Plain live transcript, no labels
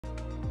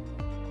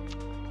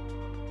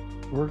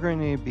We're going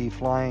to be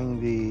flying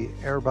the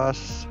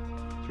Airbus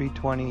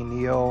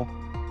 320neo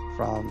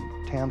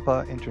from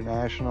Tampa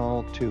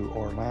International to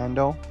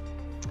Orlando,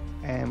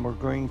 and we're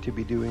going to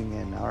be doing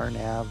an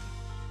RNAV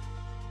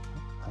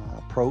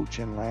approach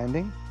and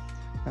landing.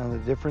 Now the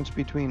difference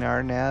between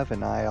RNAV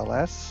and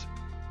ILS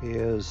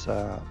is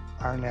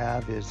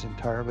RNAV is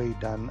entirely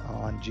done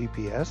on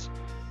GPS,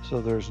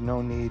 so there's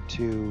no need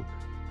to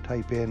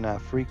type in a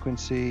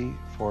frequency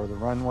for the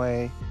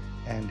runway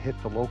and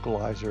hit the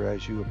localizer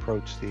as you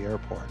approach the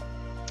airport.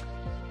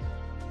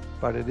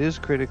 But it is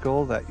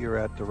critical that you're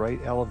at the right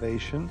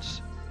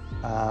elevations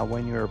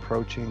when you're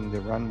approaching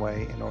the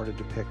runway in order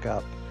to pick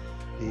up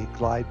the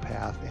glide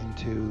path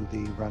into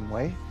the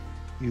runway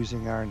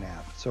using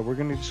RNAV. So we're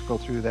going to just go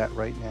through that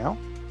right now.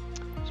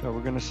 So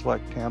we're going to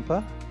select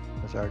Tampa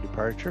as our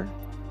departure.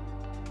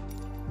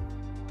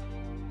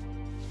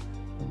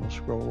 And we'll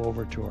scroll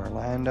over to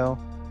Orlando.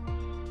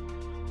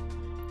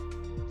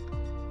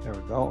 There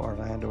we go,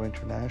 Orlando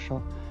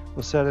International.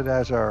 We'll set it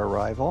as our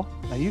arrival.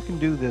 Now you can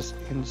do this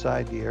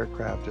inside the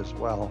aircraft as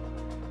well,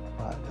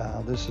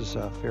 but this is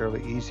a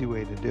fairly easy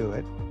way to do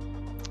it.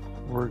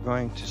 We're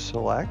going to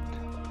select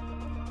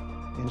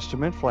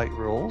instrument flight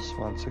rules,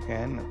 once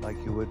again, like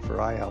you would for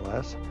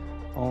ILS,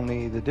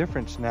 only the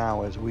difference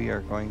now is we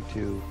are going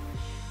to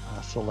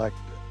select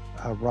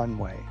a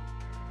runway.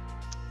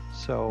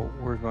 So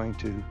we're going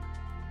to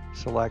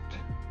select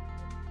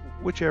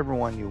whichever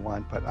one you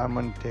want, but I'm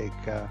going to take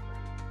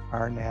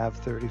RNAV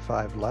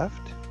 35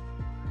 left.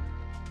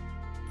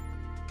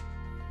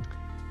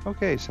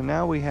 Okay, so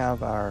now we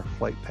have our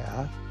flight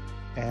path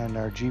and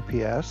our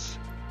GPS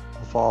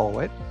will follow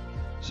it.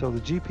 So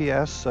the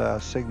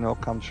GPS signal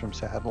comes from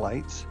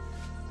satellites,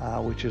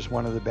 which is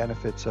one of the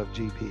benefits of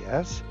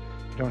GPS.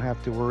 You don't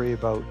have to worry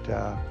about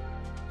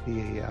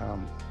the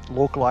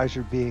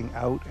localizer being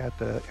out at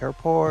the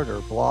airport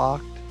or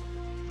blocked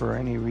for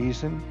any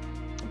reason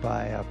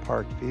by a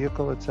parked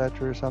vehicle,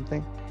 etc. or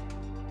something.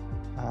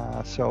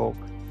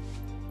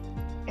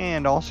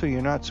 And also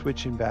you're not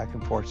switching back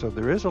and forth, so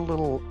there is a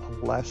little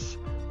less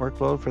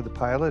workload for the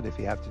pilot if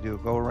you have to do a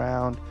go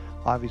around.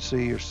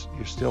 Obviously you're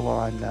still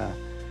on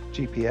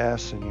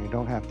GPS and you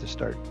don't have to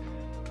start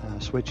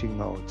switching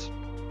modes.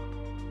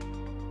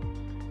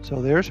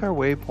 So there's our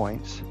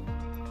waypoints,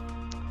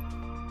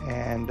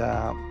 and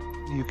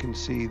you can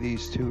see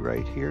these two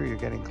right here. You're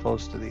getting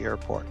close to the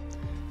airport,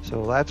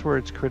 so that's where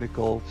it's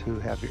critical to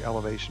have your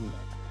elevation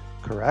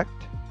correct.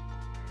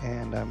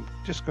 And I'm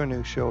just going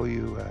to show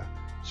you a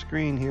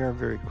screen here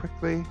very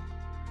quickly.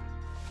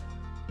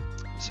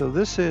 So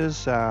this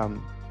is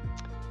from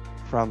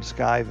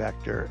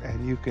SkyVector,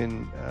 and you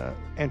can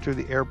enter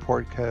the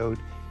airport code,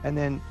 and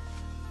then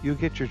you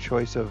get your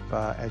choice of,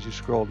 as you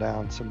scroll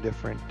down, some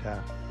different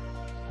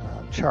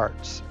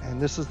charts.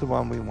 And this is the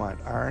one we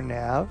want: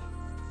 RNAV,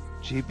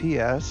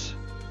 GPS,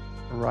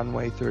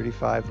 runway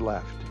 35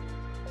 left.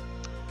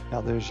 Now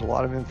there's a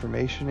lot of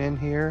information in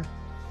here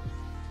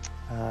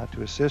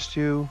to assist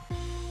you,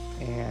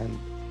 and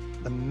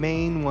the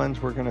main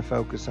ones we're going to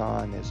focus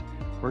on is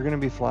we're going to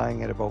be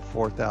flying at about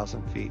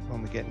 4,000 feet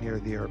when we get near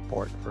the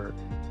airport for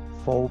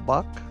full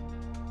buck.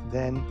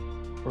 Then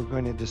we're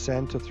going to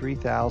descend to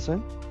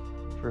 3,000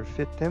 for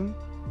FITM,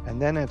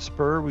 and then at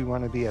spur we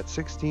want to be at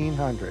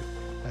 1,600,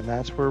 and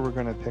that's where we're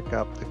going to pick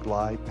up the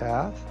glide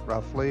path,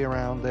 roughly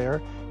around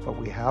there, but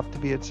we have to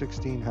be at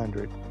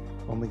 1,600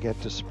 when we get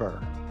to spur.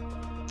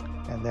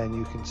 And then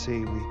you can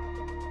see we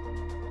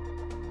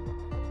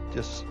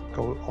just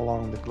go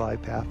along the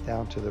glide path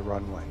down to the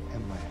runway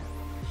and land.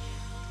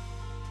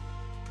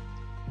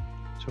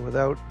 So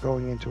without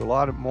going into a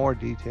lot of more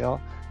detail,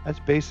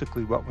 that's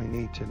basically what we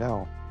need to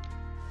know.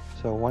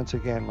 So once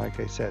again, like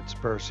I said,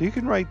 spur. So you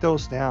can write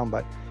those down,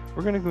 but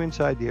we're going to go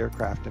inside the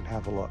aircraft and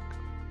have a look.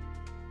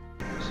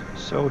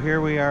 So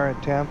here we are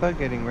at Tampa,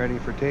 getting ready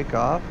for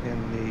takeoff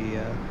in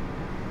the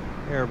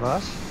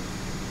Airbus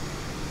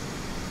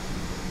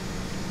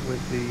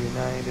with the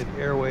United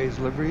Airways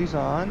liveries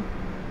on.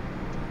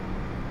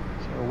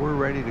 So we're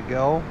ready to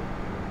go.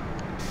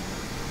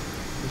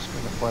 Just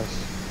going to press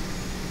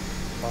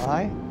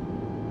fly,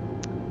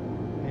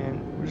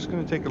 and we're just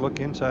going to take a look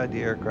inside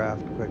the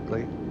aircraft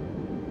quickly.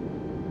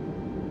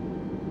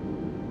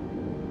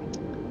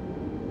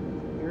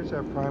 Here's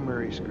our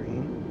primary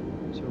screen.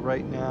 So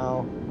right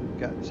now we've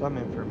got some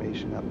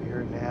information up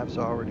here. NAV's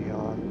already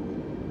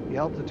on. The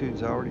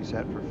altitude's already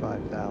set for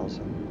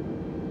 5,000.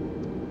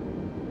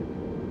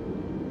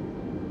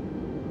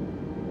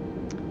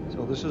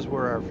 So this is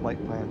where our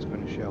flight plan is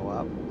going to show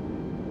up.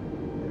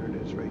 There it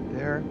is right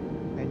there.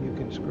 And you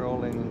can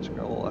scroll in and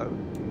scroll out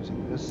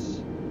using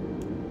this.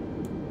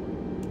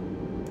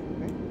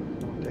 Okay,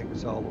 it'll take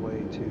us all the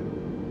way to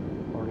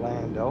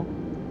Orlando.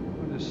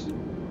 We'll just go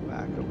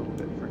back a little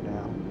bit for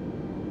now.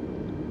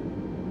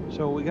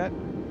 So we got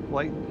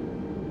flight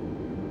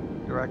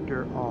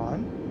director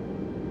on.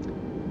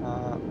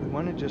 We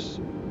want to just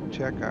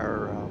check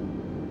our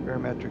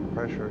barometric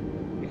pressure.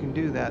 You can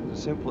do that. The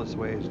simplest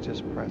way is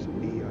just press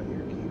B on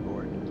your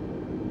keyboard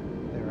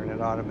there, and it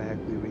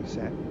automatically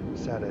set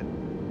it.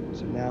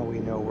 So now we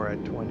know we're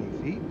at 20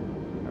 feet.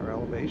 our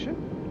elevation.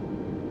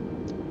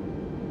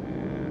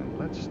 And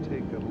let's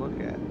take a look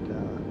at,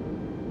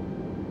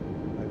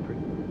 by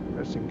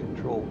pressing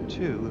Control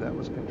 2, that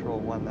was Control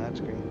 1, that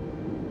screen,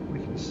 we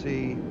can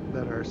see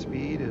that our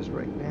speed is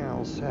right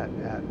now set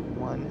at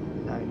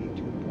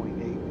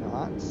 192.8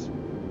 knots.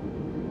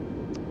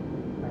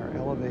 Our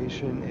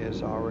elevation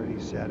is already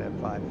set at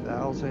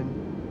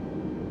 5,000.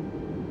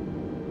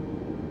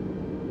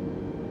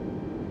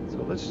 So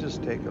let's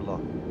just take a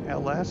look.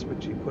 LS,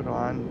 which you put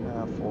on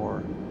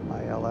for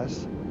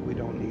ILS, we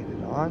don't need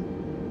it on.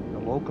 The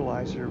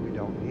localizer we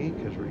don't need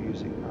because we're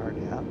using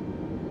RNAV.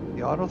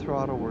 The auto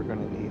throttle, we're going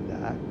to need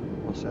that.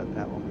 We'll set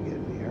that when we get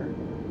in the air.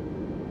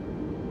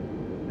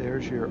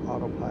 There's your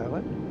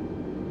autopilot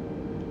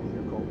and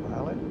your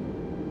co-pilot.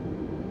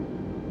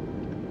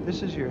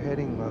 This is your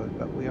heading mode,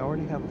 but we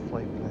already have a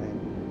flight plan,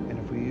 and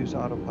if we use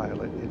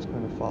autopilot, it's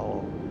going to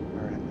follow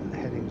our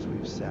headings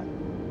we've set.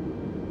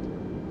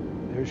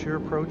 There's your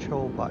approach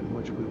hold button,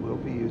 which we will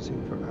be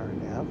using for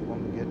RNAV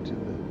when we get to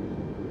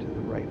the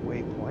right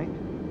waypoint.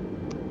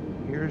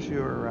 Here's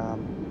your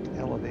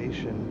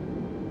elevation,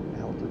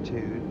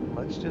 altitude.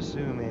 Let's just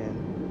zoom in,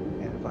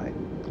 and if I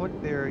click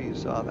there, you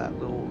saw that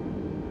little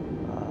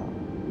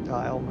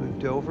tile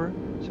moved over.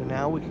 So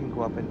now we can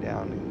go up and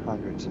down in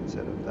hundreds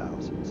instead of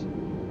thousands.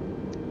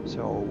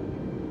 So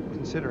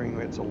considering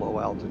it's a low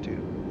altitude,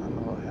 I'm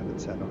going to have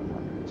it set on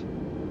hundreds.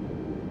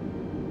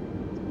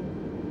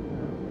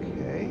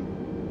 Okay,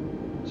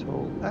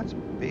 so that's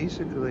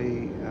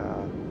basically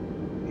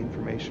the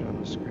information on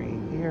the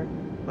screen here.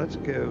 Let's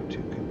go to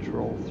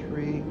Control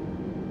 3,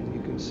 and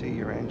you can see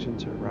your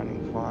engines are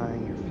running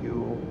fine, your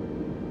fuel.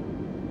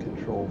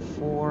 Control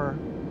 4,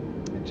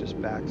 it just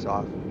backs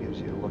off and gives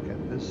you a look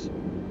at this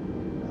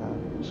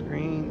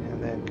screen,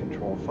 and then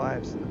Control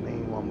 5 is the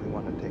main one we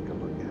want to take a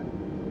look at.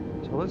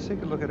 So let's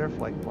take a look at our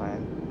flight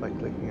plan by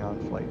clicking on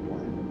Flight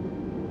Plan.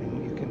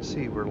 And you can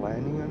see we're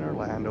landing in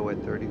Orlando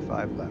at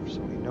 35 left, so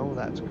we know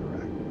that's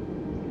correct.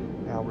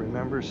 Now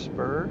remember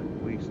spur,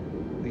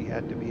 we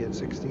had to be at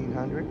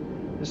 1600.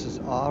 This has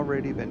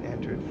already been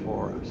entered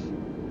for us.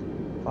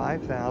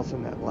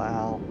 5,000 at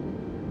Lal,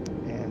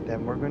 and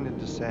then we're going to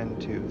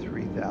descend to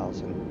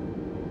 3,000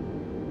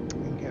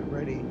 and get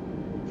ready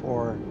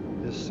for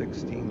this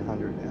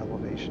 1600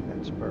 elevation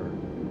at spur.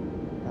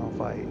 Now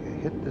if I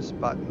hit this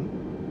button,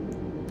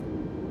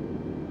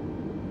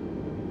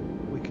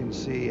 we can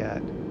see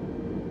at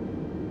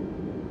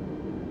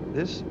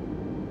this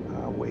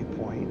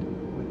waypoint,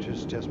 which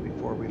is just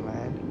before we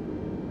land,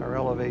 our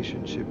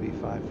elevation should be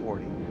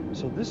 540.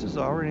 So this has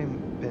already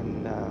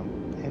been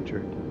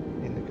entered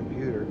in the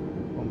computer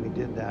when we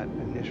did that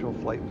initial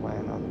flight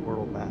plan on the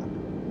world map,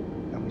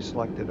 and we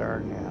selected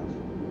RNAV.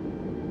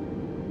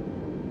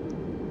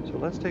 So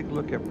let's take a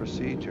look at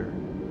procedure.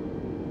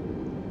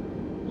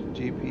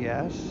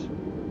 GPS,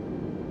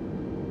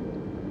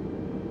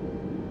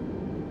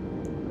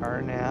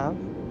 RNAV.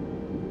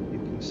 You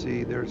can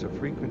see there's a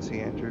frequency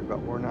entered, but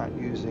we're not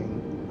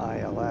using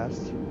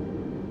ILS.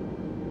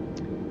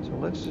 So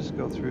let's just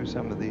go through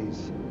some of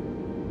these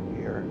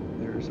here.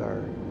 There's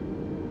our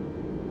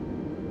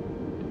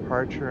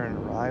departure and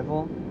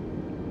arrival.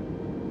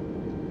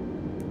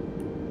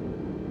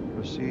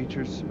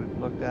 Procedures we've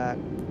looked at.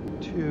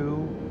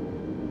 2.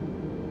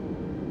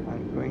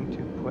 I'm going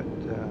to put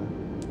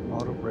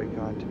auto brake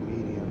on to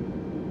medium.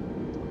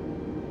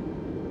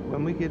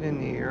 When we get in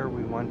the air,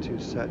 we want to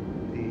set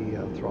the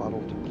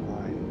throttle to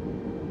climb.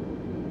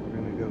 We're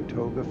going to go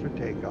toga for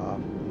takeoff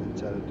and then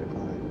set it to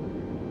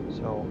climb.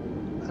 So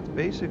that's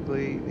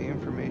basically the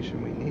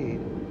information we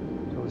need.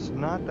 So it's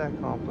not that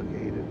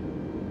complicated,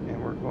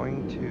 and we're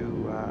going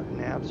to,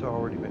 nav's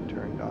already been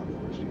turned off,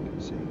 as you can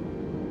see.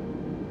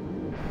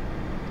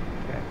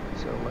 Okay,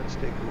 so let's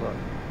take a look.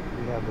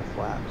 We have the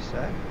flaps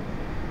set.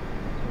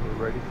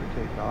 We're ready for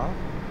takeoff.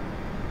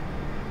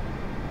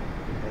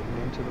 Heading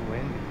into the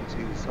wind, you can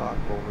see the sock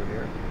over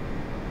here.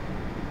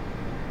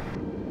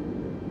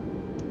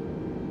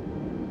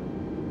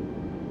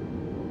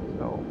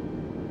 So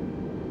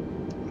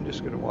I'm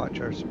just going to watch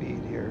our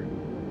speed here.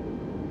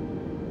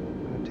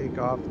 I'm going to take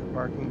off the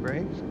parking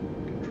brakes,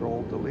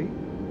 Control Delete,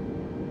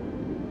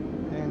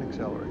 and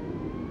accelerate.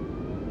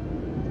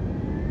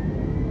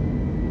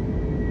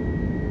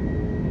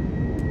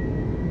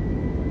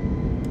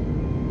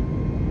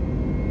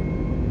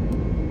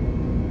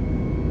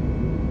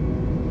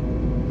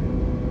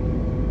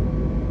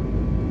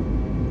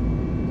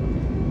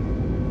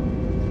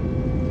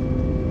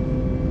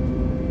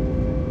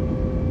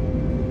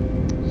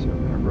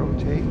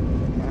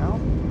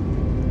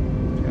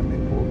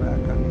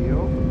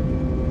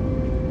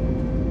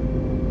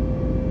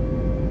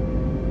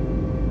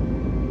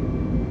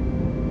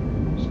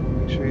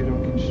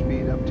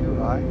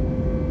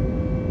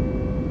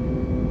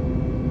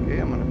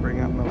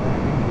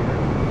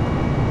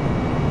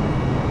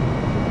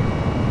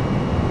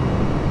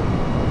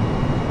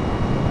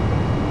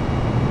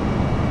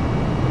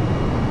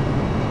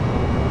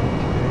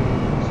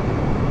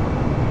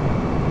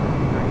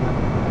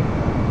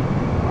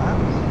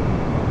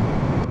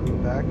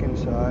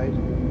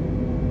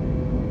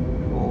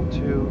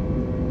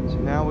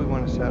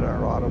 set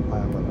our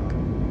autopilot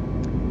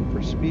on.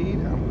 For speed,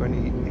 I'm going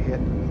to hit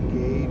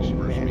engage,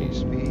 manage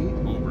speed.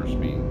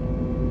 Overspeed.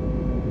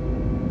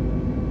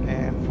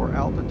 And for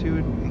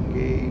altitude,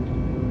 engage,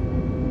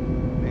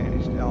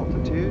 managed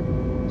altitude.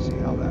 See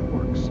how that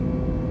works.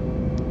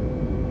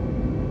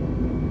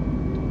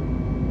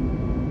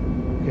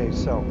 Okay,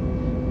 so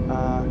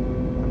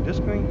I'm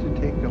just going to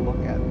take a look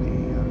at the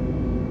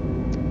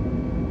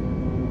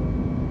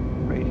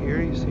right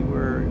here. You see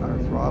where our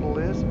throttle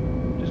is?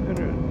 I'm just going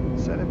to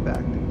set it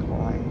back to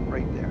climb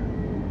right there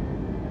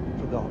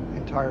for the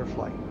entire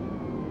flight.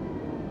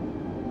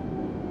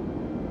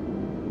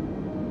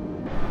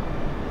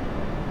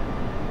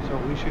 So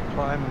we should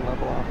climb and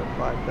level off at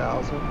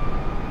 5,000,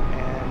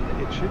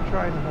 and it should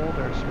try and hold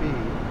our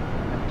speed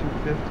at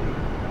 250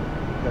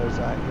 because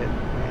I hit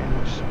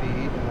manage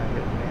speed and I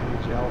hit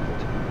manage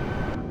altitude.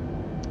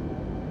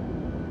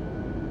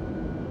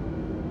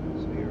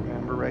 So you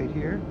remember right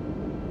here,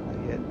 I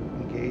hit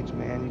engage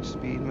manage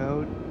speed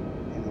mode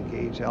and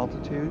engage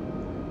altitude.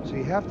 So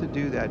you have to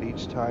do that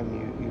each time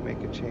you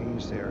make a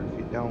change there. If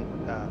you don't,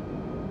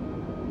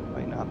 you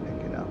might not pick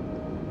it up.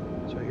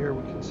 So here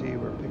we can see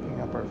we're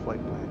picking up our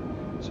flight plan.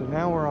 So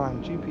now we're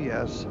on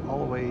GPS all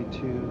the way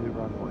to the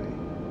runway.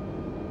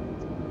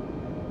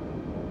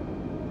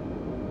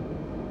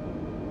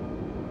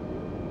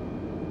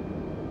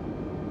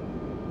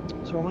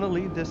 So I'm going to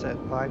leave this at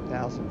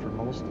 5,000 for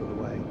most of the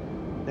way.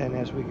 Then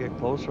as we get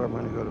closer, I'm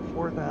going to go to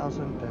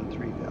 4,000, then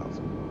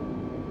 3,000.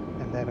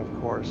 And then of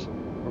course,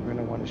 we're going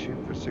to want to shoot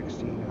for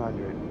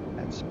 1,600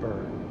 at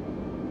spur.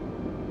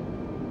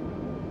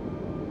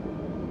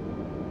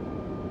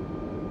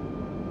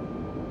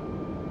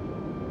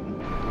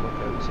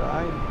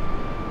 Outside,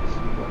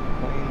 see what the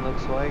plane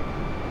looks like.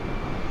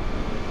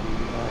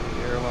 United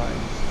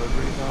Airlines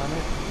liveries on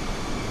it.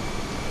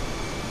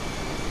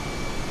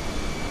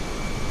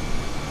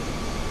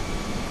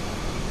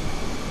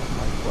 Got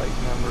my flight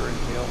number and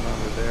tail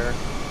number there.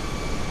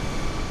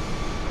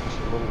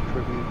 Just a little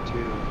tribute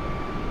to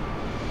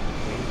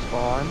James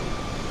Bond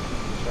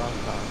and Sean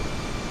Connery.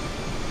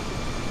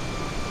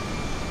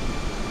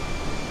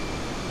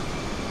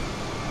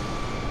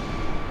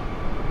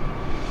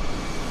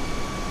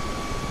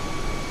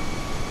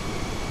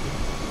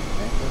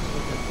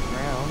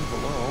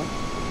 Below.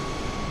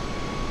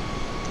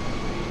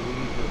 We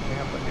leave the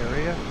Tampa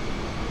area.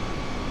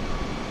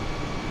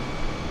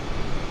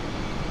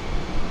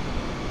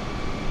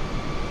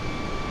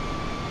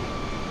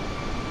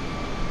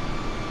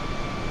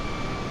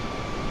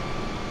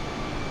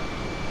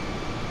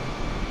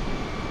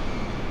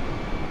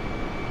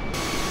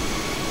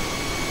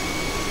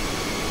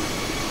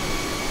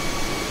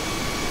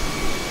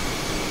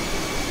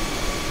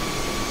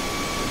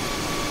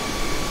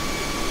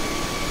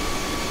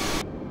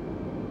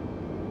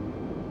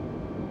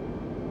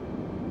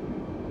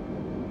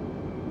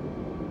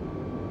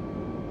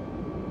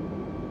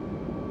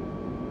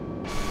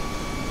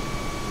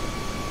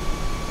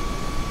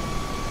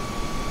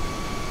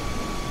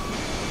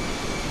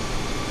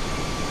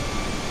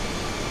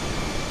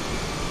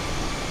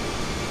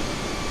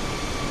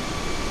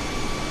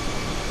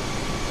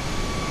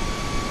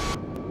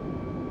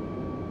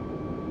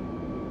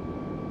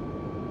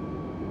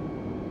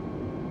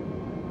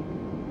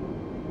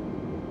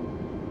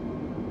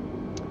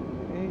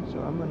 So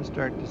I'm going to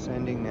start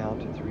descending now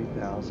to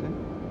 3,000.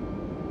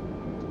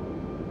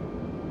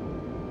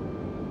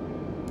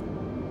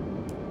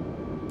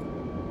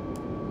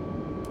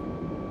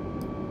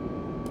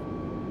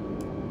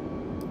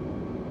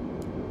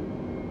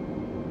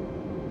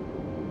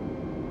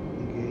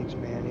 Engage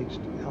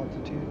managed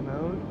altitude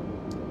mode.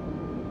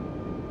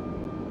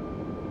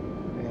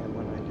 And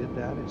when I did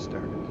that, it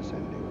started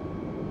descending.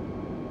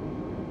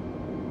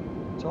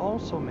 It's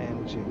also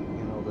managing,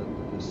 the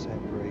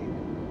descent rate.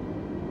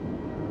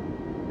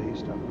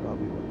 Based on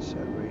probably what's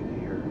set right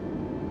here,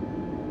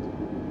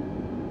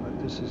 but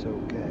this is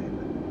okay.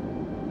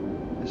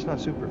 But it's not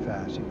super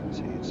fast. You can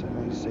see it's a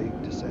nice safe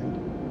descent.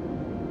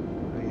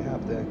 But you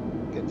have to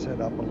get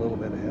set up a little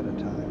bit ahead of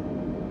time.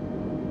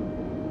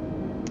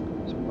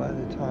 So by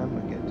the time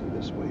we get to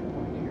this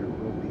waypoint here,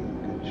 we'll be in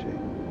good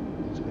shape.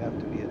 So we have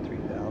to be at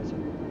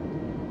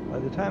 3,000. By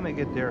the time I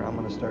get there, I'm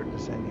going to start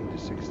descending to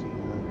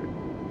 1,600.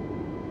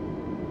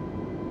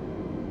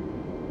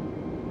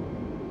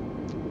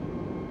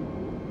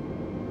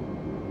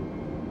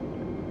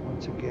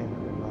 Once again, a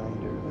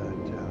reminder that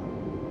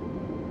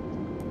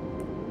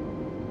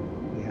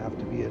we have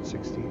to be at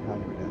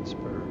 1,600 at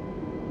spur.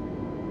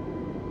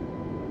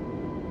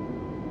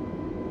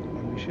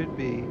 And we should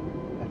be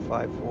at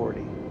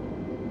 540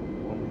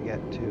 when we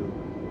get to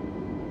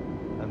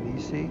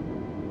Amisi.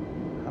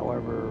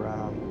 However,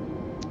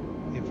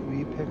 if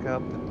we pick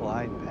up the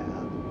glide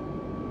path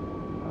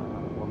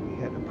when we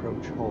hit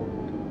approach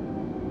hold,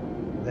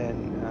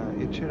 then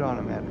it should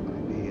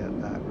automatically be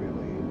at that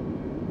really.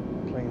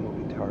 The plane will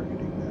be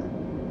targeting that.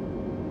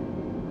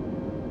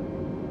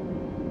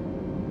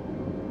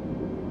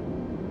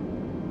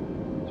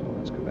 So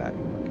let's go back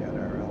and look at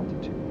our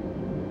altitude.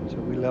 So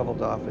we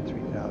leveled off at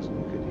 3,000,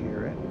 you could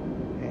hear it.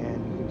 And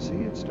you can see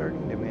it's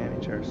starting to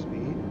manage our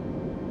speed.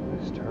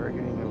 It's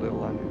targeting a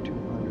little under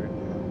 200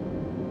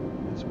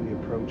 now as we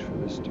approach for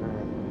this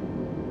turn.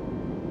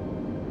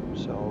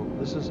 So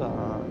this is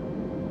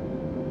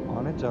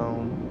on its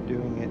own,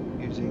 doing it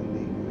using the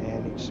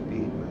managed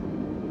speed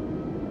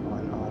mode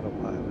on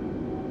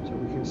autopilot. So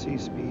we can see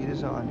speed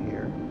is on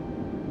here,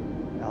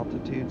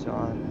 altitude's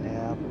on,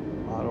 nav,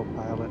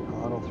 autopilot,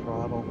 auto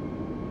throttle,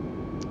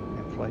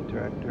 and flight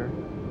director.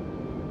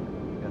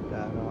 Got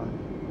that on.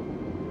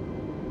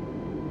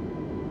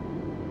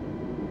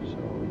 So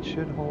it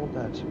should hold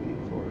that speed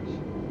for us.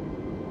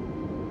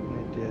 And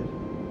it did.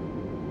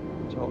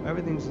 So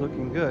everything's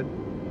looking good.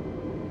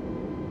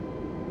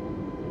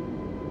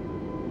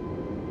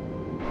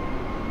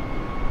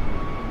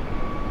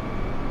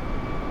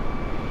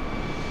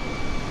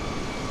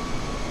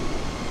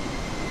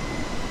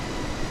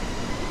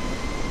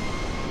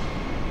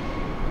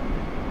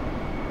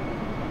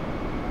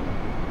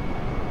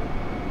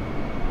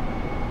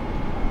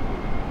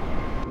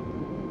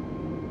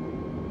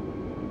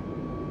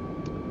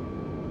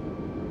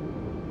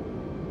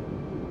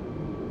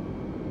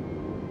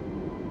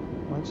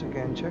 Once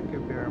again, check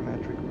your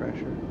barometric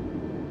pressure.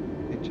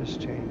 It just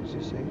changed,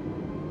 you see,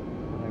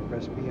 when I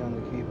press B on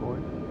the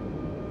keyboard.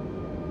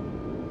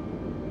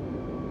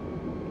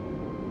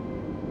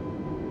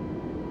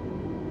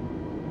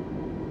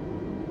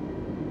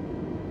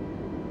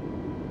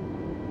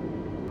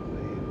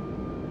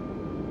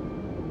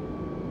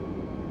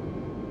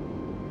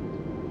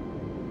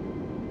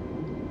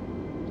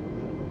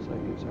 That looks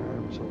like it's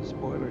armed, so the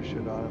spoiler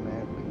should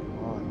automatically come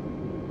on.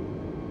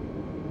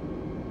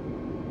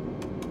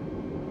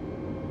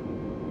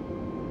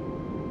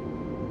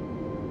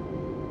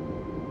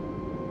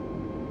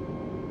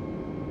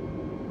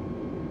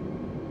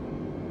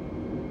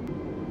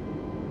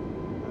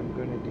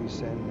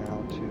 Descend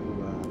now to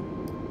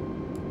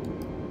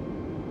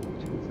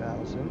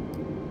 2,000.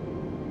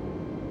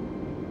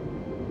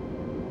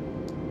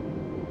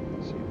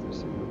 Let's see if this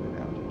thing will go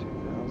down to 2,000.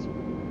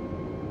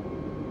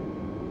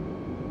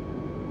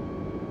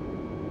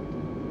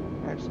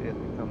 Actually, I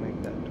think I'll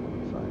make that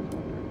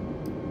 2,500.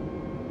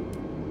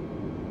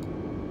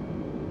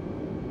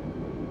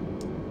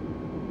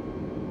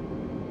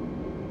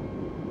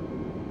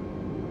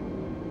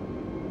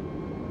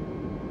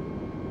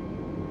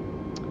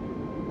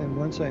 And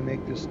once I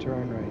make this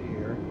turn right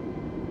here,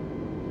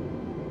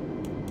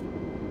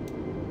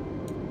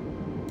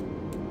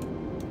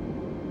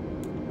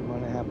 I'm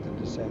going to have to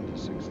descend to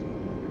 1,600.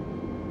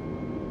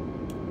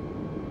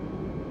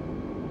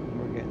 And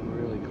we're getting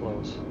really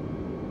close.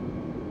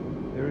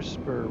 There's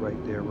spur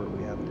right there where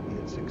we have to be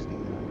at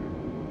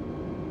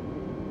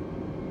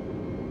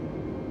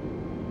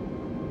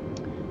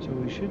 1,600. So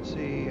we should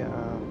see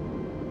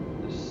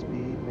the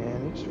speed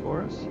managed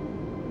for us.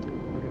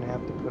 We're going to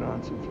have to put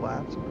on some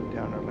flaps and put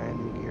down our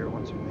landing gear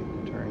once we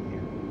make the turn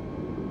here.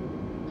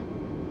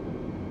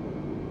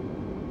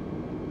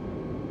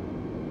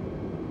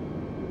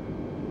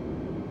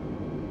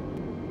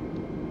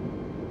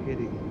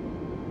 Hitting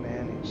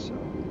manage, so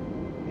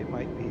it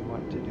might be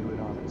wanting to do it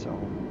on its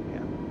own.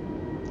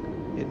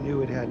 Yeah, it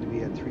knew it had to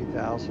be at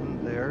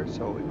 3,000 there,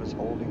 so it was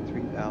holding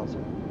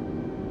 3,000.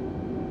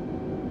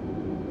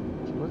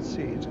 So let's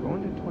see, it's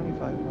going to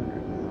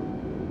 2,500 now.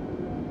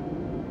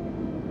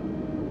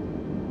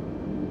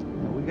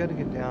 We got to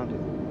get down to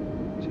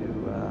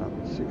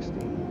 16. So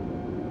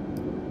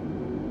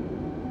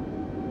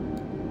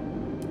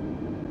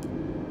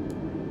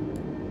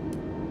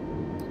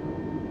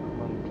I'm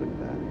going to click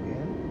that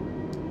again.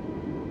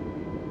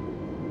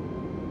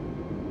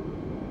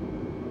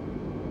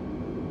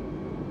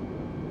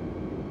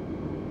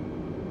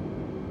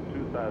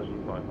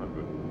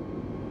 $2,500.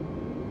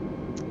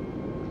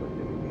 Click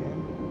it again.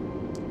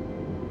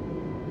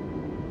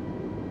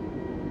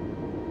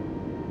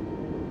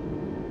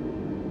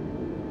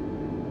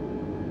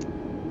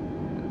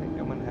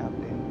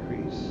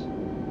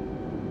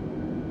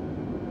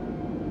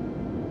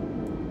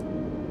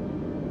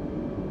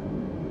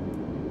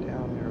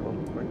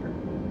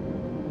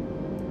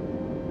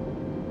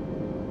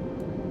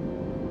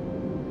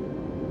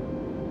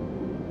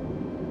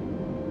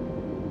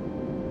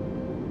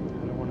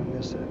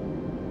 It. You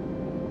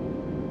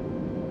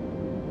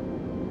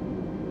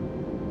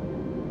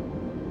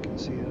can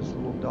see this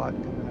little dot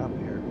coming up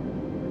here.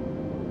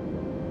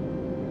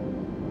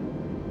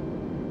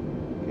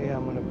 Okay,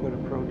 I'm going to put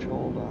approach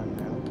hold on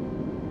now.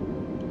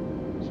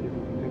 See if we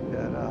can pick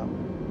that up.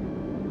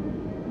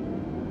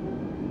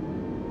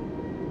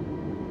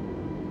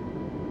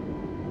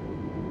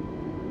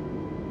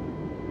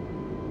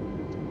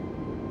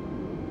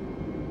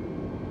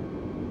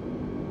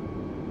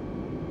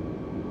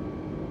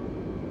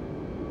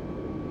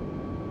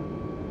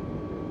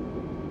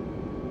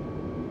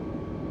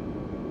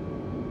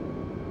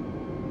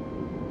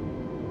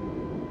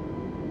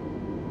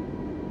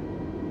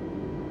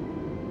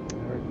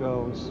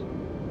 Goes.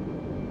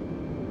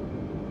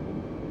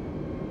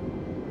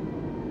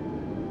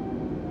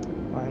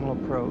 Final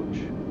approach.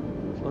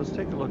 So let's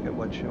take a look at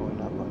what's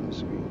showing up on the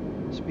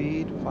screen.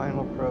 Speed,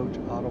 final approach,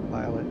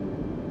 autopilot,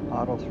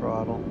 auto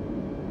throttle,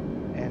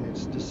 and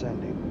it's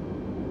descending.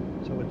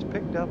 So it's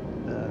picked up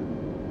the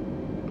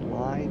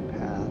glide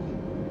path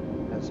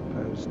as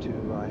opposed to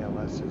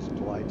ILS's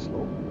glide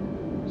slope.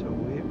 So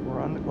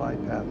we're on the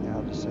glide path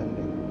now,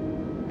 descending,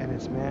 and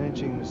it's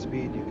managing the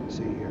speed you can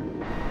see here.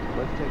 So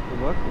let's take a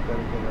look. We've got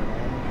to get our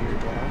landing gear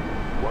down.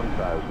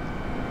 1,000.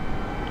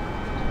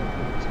 So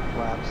put some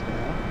flaps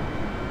down.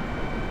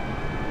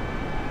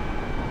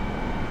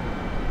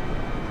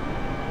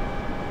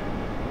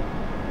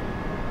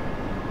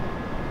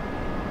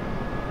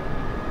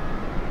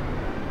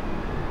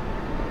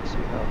 Let's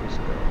see how this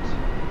goes.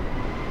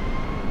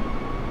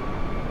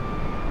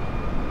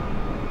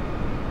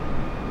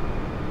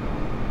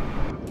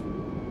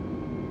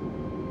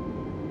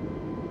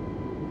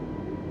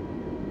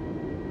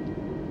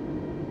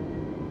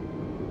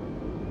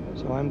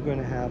 So I'm going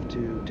to have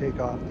to take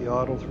off the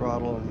auto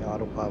throttle and the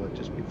autopilot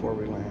just before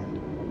we land.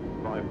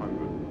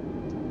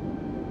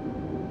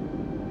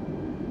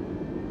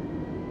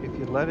 500. If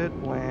you let it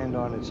land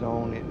on its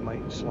own, it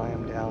might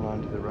slam down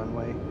onto the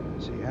runway.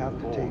 So you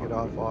have to take it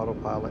off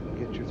autopilot and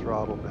get your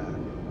throttle back.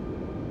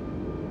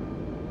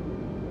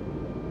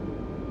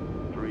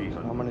 300. So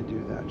I'm going to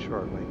do that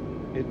shortly.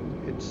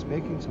 It's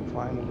making some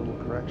final little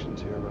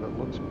corrections here, but it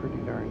looks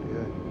pretty darn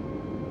good.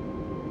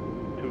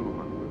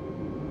 200.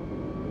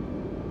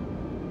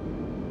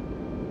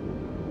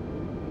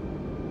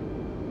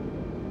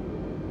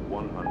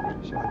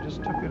 100. So I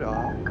just took it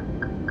off.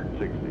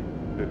 60,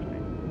 50,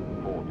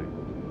 40,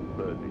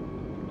 30.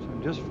 So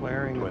I'm just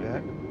flaring 20. a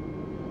bit.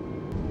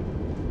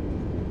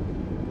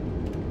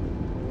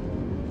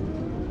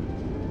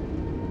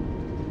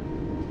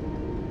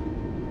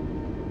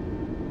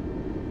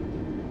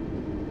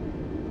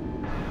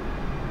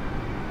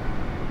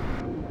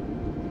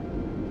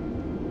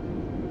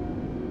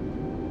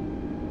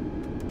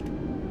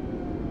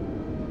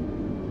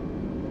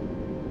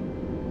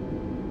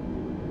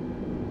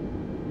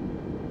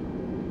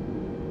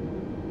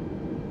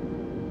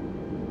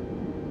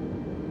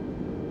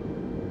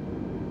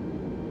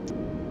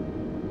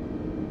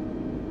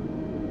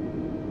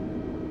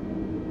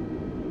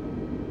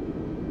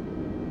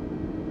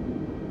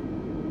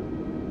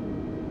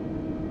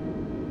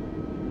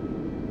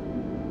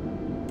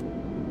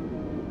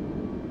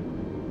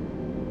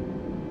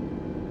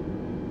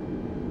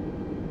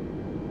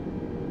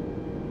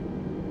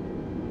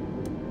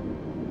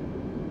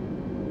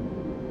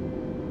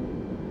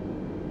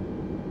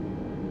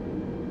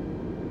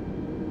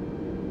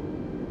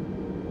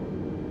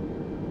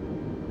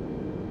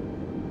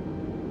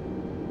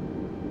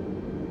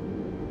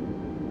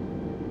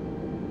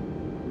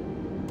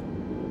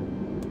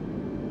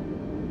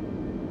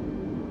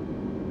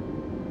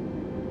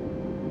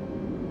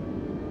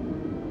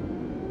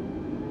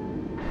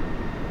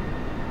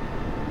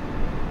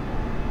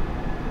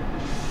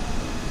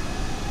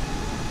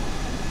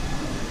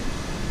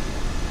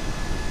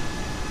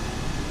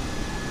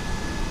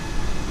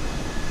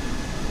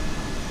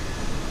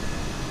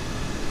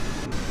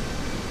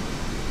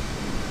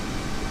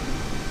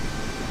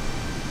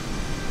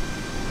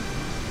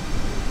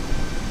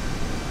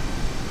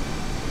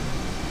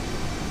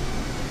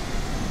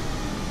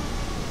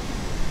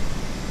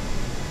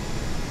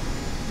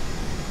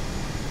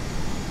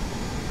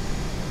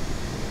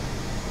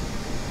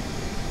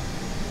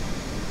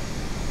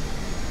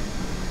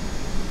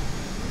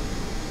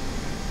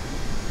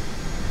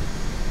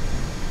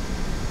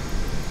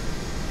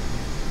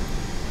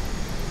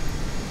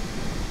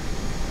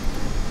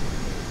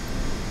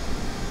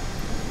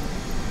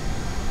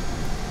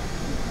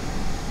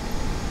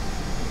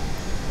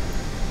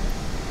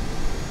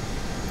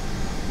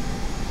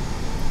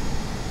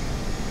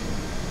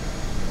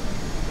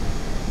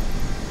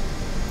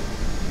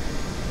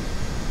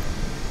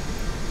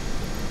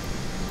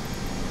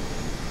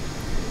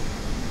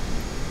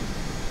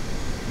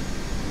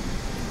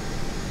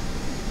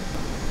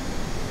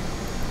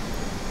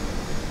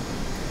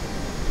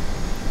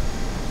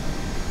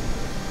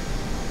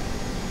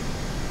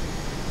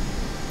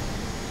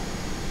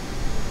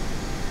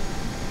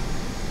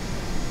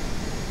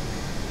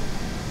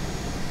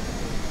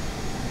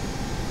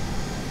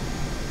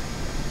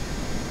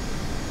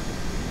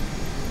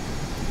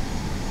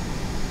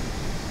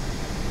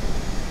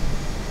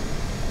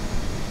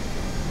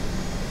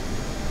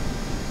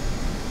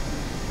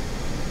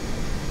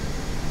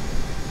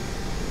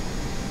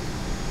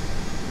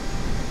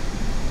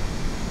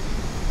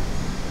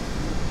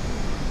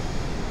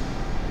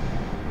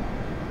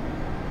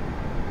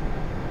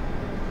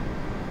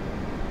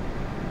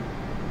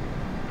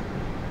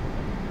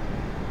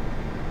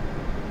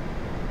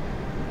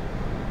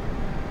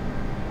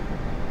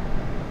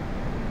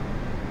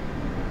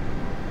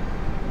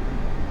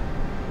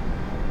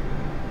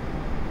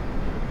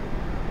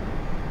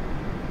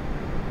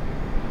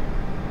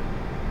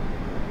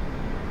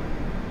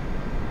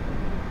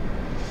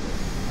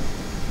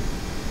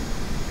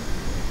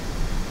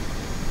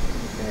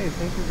 Okay,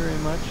 thank you very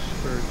much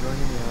for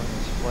joining me on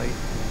this flight in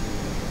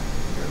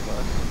the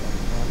AIRBUS from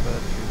Tampa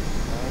to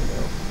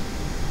Chicago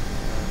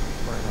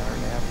for an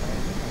RNAV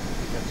landing. I think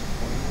we got some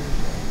pointers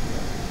and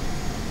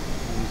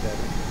that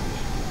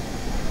information.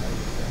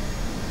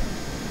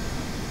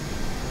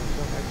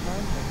 Until next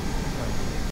time.